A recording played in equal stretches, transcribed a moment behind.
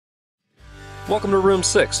Welcome to Room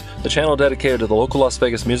 6, the channel dedicated to the local Las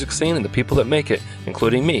Vegas music scene and the people that make it,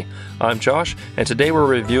 including me. I'm Josh, and today we're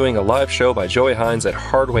reviewing a live show by Joey Hines at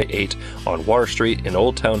Hardway 8 on Water Street in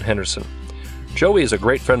Old Town Henderson. Joey is a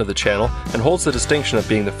great friend of the channel and holds the distinction of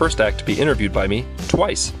being the first act to be interviewed by me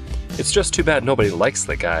twice. It's just too bad nobody likes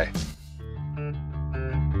the guy.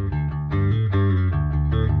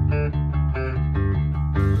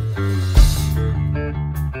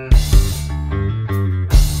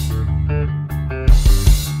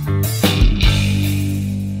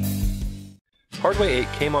 Hardway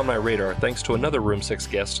 8 came on my radar thanks to another Room 6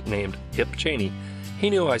 guest named Hip Cheney. He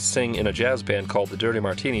knew I sing in a jazz band called the Dirty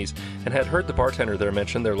Martinis and had heard the bartender there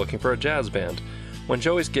mention they're looking for a jazz band. When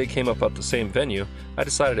Joey's gig came up at the same venue, I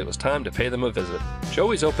decided it was time to pay them a visit.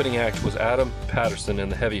 Joey's opening act was Patterson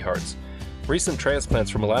and the Heavy Hearts, recent transplants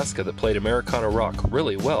from Alaska that played Americana rock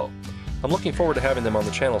really well. I'm looking forward to having them on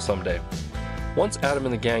the channel someday. Once Adam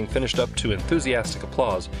and the gang finished up to enthusiastic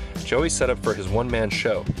applause, Joey set up for his one-man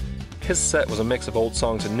show. His set was a mix of old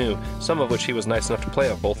songs and new, some of which he was nice enough to play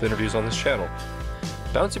on both interviews on this channel.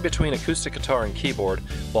 Bouncing between acoustic guitar and keyboard,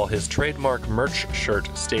 while his trademark merch shirt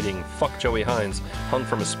stating "Fuck Joey Hines" hung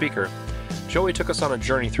from a speaker, Joey took us on a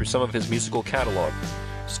journey through some of his musical catalog.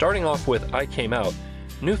 Starting off with "I Came Out,"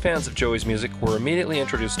 new fans of Joey's music were immediately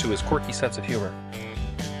introduced to his quirky sense of humor.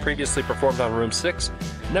 Previously performed on Room 6,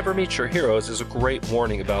 "Never Meet Your Heroes" is a great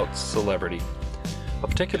warning about celebrity. A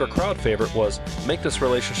particular crowd favorite was "Make This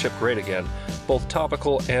Relationship Great Again," both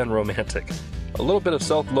topical and romantic. A little bit of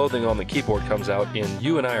self-loathing on the keyboard comes out in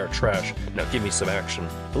 "You and I Are Trash, Now Give Me Some Action."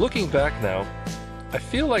 Looking back now, I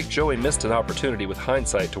feel like Joey missed an opportunity with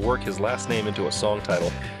hindsight to work his last name into a song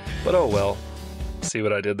title, but oh well. See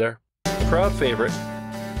what I did there? The crowd favorite,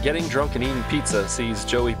 "Getting Drunk and Eating Pizza," sees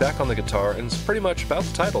Joey back on the guitar and is pretty much about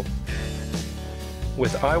the title.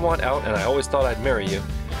 With "I Want Out and I Always Thought I'd Marry You,"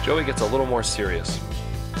 Joey gets a little more serious.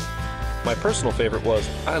 My personal favorite was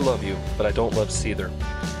 "I Love You, But I Don't Love Seether,"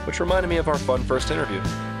 which reminded me of our fun first interview.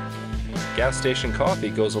 "Gas Station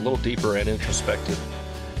Coffee" goes a little deeper and introspective.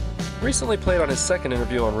 Recently played on his second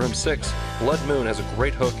interview on Room 6, "Blood Moon" has a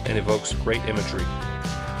great hook and evokes great imagery.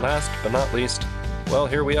 Last but not least, well,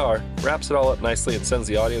 here we are, wraps it all up nicely and sends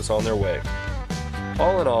the audience on their way.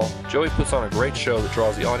 All in all, Joey puts on a great show that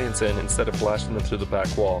draws the audience in instead of blasting them through the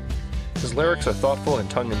back wall. His lyrics are thoughtful and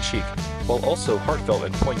tongue-in-cheek, while also heartfelt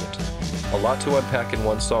and poignant. A lot to unpack in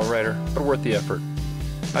one songwriter, but worth the effort.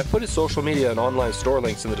 I've put his social media and online store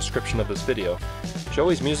links in the description of this video.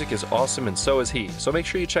 Joey's music is awesome and so is he, so make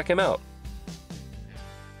sure you check him out.